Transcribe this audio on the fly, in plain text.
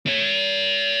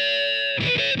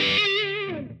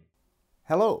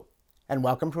Hello, and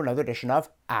welcome to another edition of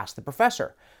Ask the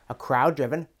Professor, a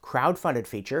crowd-driven, crowd-funded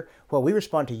feature where we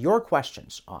respond to your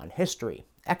questions on history,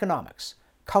 economics,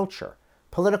 culture,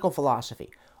 political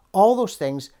philosophy, all those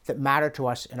things that matter to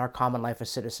us in our common life as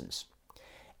citizens.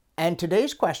 And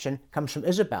today's question comes from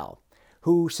Isabel,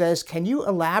 who says, can you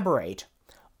elaborate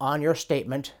on your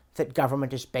statement that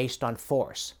government is based on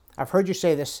force? I've heard you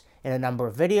say this in a number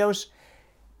of videos.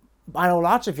 I know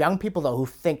lots of young people, though, who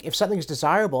think if something is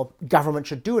desirable, government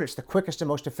should do it. It's the quickest and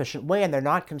most efficient way, and they're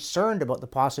not concerned about the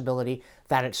possibility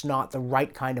that it's not the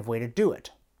right kind of way to do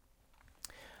it.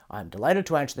 I'm delighted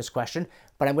to answer this question,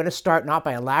 but I'm going to start not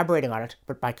by elaborating on it,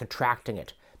 but by contracting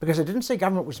it. Because I didn't say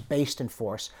government was based in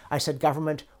force. I said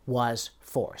government was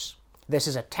force. This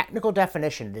is a technical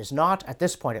definition. It is not, at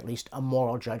this point at least, a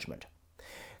moral judgment.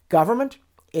 Government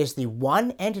is the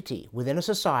one entity within a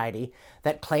society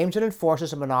that claims and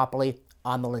enforces a monopoly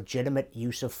on the legitimate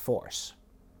use of force.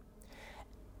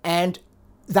 And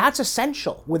that's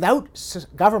essential. Without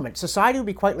government, society would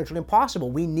be quite literally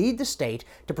impossible. We need the state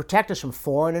to protect us from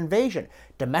foreign invasion,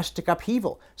 domestic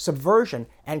upheaval, subversion,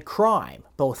 and crime,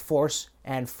 both force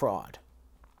and fraud.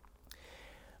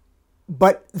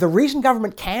 But the reason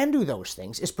government can do those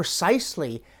things is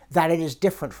precisely that it is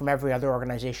different from every other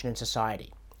organization in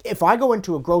society. If I go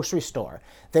into a grocery store,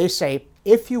 they say,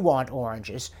 if you want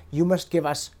oranges, you must give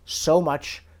us so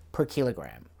much per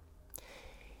kilogram.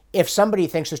 If somebody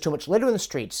thinks there's too much litter in the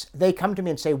streets, they come to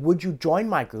me and say, would you join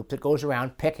my group that goes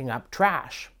around picking up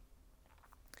trash?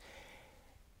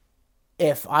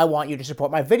 If I want you to support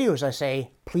my videos, I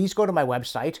say, please go to my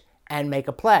website and make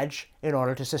a pledge in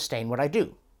order to sustain what I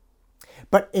do.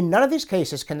 But in none of these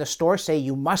cases can the store say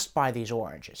you must buy these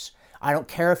oranges. I don't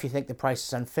care if you think the price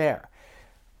is unfair.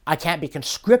 I can't be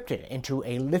conscripted into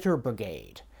a litter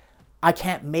brigade. I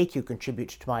can't make you contribute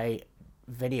to my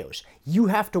videos. You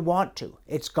have to want to.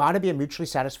 It's got to be a mutually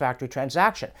satisfactory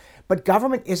transaction. But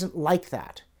government isn't like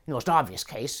that. In the most obvious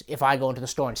case, if I go into the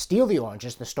store and steal the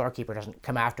oranges, the storekeeper doesn't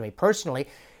come after me personally.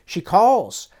 She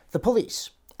calls the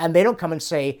police. And they don't come and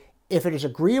say, if it is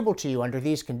agreeable to you under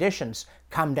these conditions,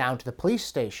 come down to the police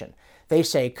station. They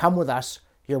say, come with us,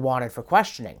 you're wanted for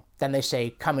questioning. Then they say,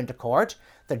 come into court.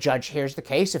 The judge hears the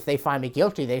case. If they find me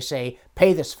guilty, they say,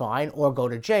 pay this fine or go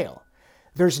to jail.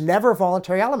 There's never a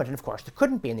voluntary element, and of course there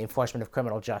couldn't be in the enforcement of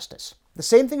criminal justice. The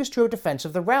same thing is true of defense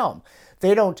of the realm.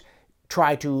 They don't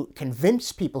try to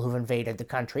convince people who've invaded the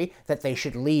country that they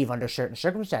should leave under certain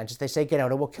circumstances. They say, get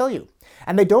out or we'll kill you.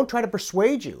 And they don't try to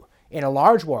persuade you, in a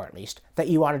large war at least, that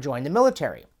you want to join the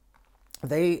military.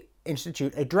 They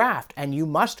institute a draft, and you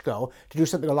must go to do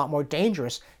something a lot more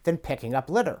dangerous than picking up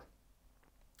litter.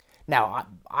 Now,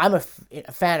 I'm a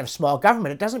fan of small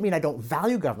government. It doesn't mean I don't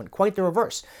value government, quite the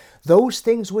reverse. Those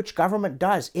things which government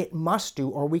does, it must do,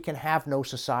 or we can have no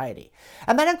society.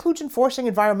 And that includes enforcing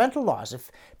environmental laws.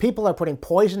 If people are putting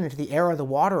poison into the air or the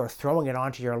water or throwing it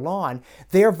onto your lawn,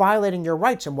 they are violating your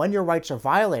rights. And when your rights are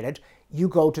violated, you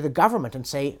go to the government and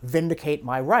say, vindicate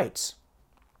my rights.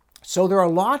 So there are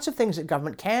lots of things that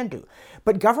government can do.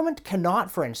 But government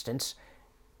cannot, for instance,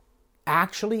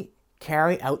 actually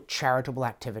carry out charitable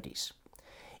activities.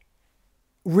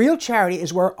 Real charity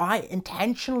is where I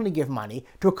intentionally give money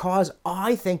to a cause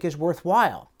I think is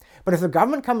worthwhile. But if the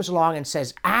government comes along and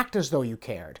says, act as though you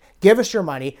cared, give us your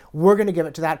money, we're going to give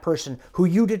it to that person who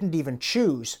you didn't even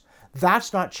choose,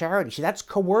 that's not charity. See, that's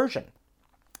coercion.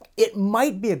 It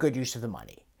might be a good use of the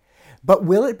money, but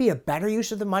will it be a better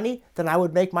use of the money than I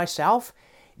would make myself?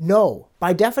 No,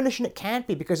 by definition it can't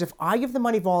be, because if I give the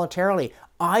money voluntarily,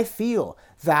 I feel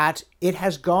that it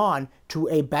has gone to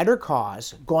a better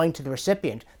cause going to the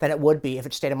recipient than it would be if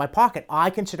it stayed in my pocket.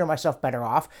 I consider myself better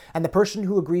off, and the person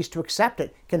who agrees to accept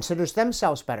it considers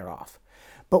themselves better off.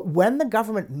 But when the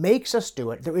government makes us do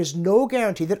it, there is no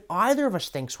guarantee that either of us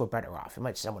thinks we're better off. You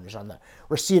might say someone who's on the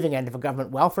receiving end of a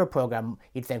government welfare program,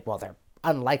 you'd think, well, they're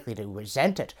unlikely to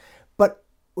resent it. But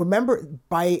remember,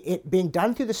 by it being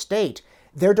done through the state,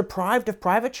 they're deprived of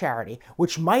private charity,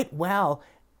 which might well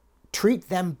treat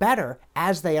them better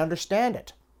as they understand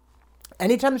it.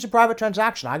 Anytime there's a private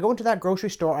transaction, I go into that grocery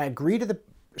store, I agree to the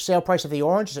sale price of the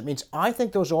oranges. It means I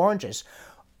think those oranges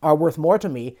are worth more to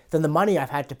me than the money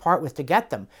I've had to part with to get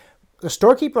them. The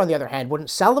storekeeper, on the other hand, wouldn't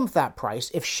sell them for that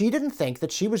price if she didn't think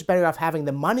that she was better off having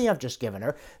the money I've just given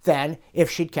her than if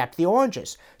she'd kept the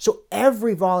oranges. So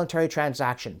every voluntary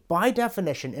transaction, by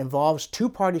definition, involves two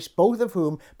parties, both of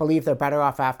whom believe they're better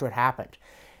off after it happened.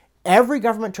 Every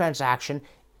government transaction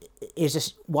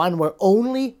is one where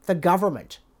only the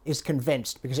government is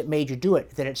convinced, because it made you do it,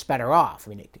 that it's better off.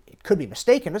 I mean, it could be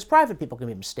mistaken. As private people can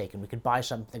be mistaken. We could buy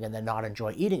something and then not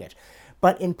enjoy eating it.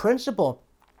 But in principle,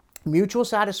 Mutual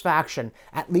satisfaction,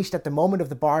 at least at the moment of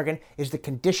the bargain, is the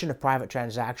condition of private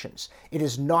transactions. It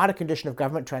is not a condition of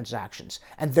government transactions,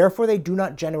 and therefore they do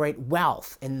not generate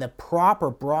wealth in the proper,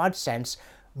 broad sense,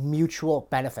 mutual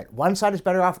benefit. One side is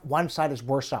better off, one side is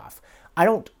worse off. I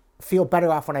don't feel better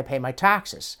off when I pay my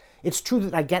taxes. It's true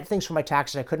that I get things for my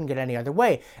taxes I couldn't get any other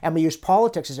way, and we use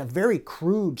politics as a very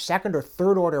crude second or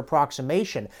third order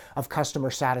approximation of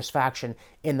customer satisfaction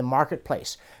in the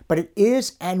marketplace. But it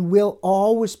is and will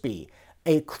always be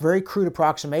a very crude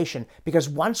approximation, because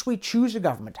once we choose a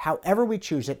government, however we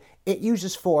choose it, it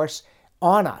uses force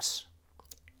on us,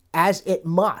 as it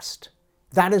must.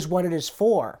 That is what it is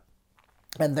for.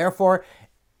 And therefore,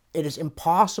 it is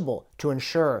impossible to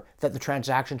ensure that the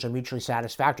transactions are mutually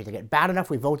satisfactory. They get bad enough,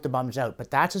 we vote the bums out.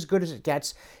 But that's as good as it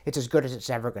gets. It's as good as it's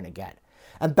ever going to get.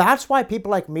 And that's why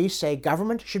people like me say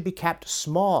government should be kept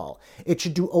small. It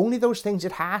should do only those things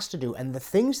it has to do. And the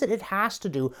things that it has to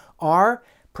do are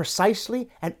precisely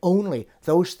and only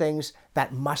those things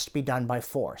that must be done by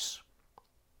force.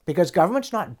 Because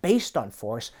government's not based on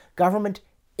force. Government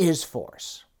is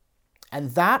force.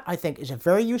 And that, I think, is a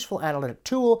very useful analytic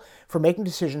tool for making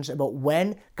decisions about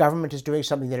when government is doing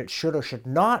something that it should or should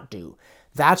not do.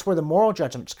 That's where the moral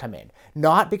judgments come in.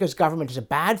 Not because government is a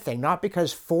bad thing, not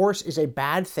because force is a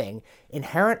bad thing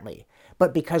inherently,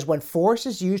 but because when force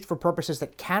is used for purposes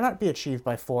that cannot be achieved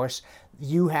by force,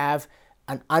 you have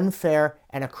an unfair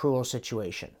and a cruel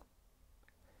situation.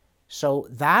 So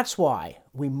that's why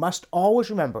we must always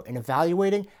remember, in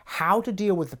evaluating how to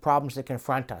deal with the problems that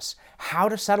confront us, how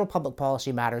to settle public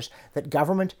policy matters, that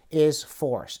government is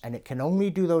force, and it can only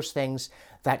do those things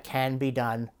that can be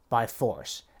done by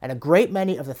force. And a great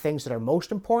many of the things that are most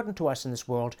important to us in this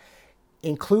world,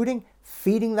 including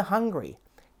feeding the hungry,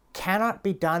 cannot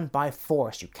be done by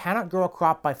force. You cannot grow a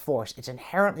crop by force. It's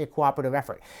inherently a cooperative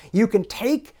effort. You can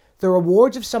take the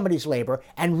rewards of somebody's labor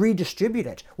and redistribute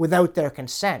it without their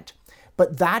consent.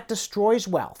 But that destroys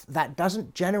wealth. That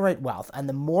doesn't generate wealth. And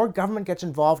the more government gets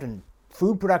involved in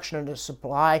food production and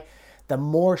supply, the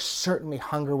more certainly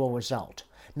hunger will result.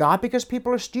 Not because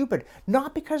people are stupid,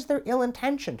 not because they're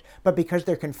ill-intentioned, but because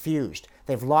they're confused.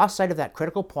 They've lost sight of that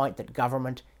critical point that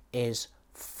government is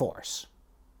force.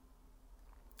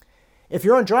 If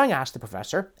you're enjoying Ask the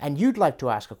Professor and you'd like to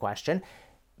ask a question,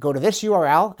 go to this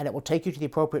URL and it will take you to the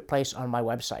appropriate place on my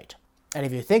website. And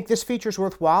if you think this feature is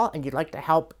worthwhile and you'd like to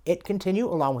help it continue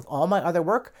along with all my other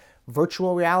work,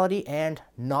 virtual reality and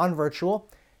non-virtual,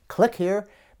 click here,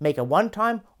 make a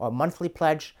one-time or monthly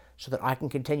pledge so that I can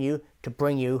continue to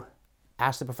bring you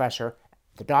Ask the Professor,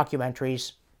 the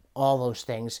documentaries, all those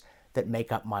things that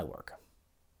make up my work.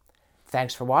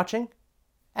 Thanks for watching,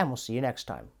 and we'll see you next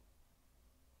time.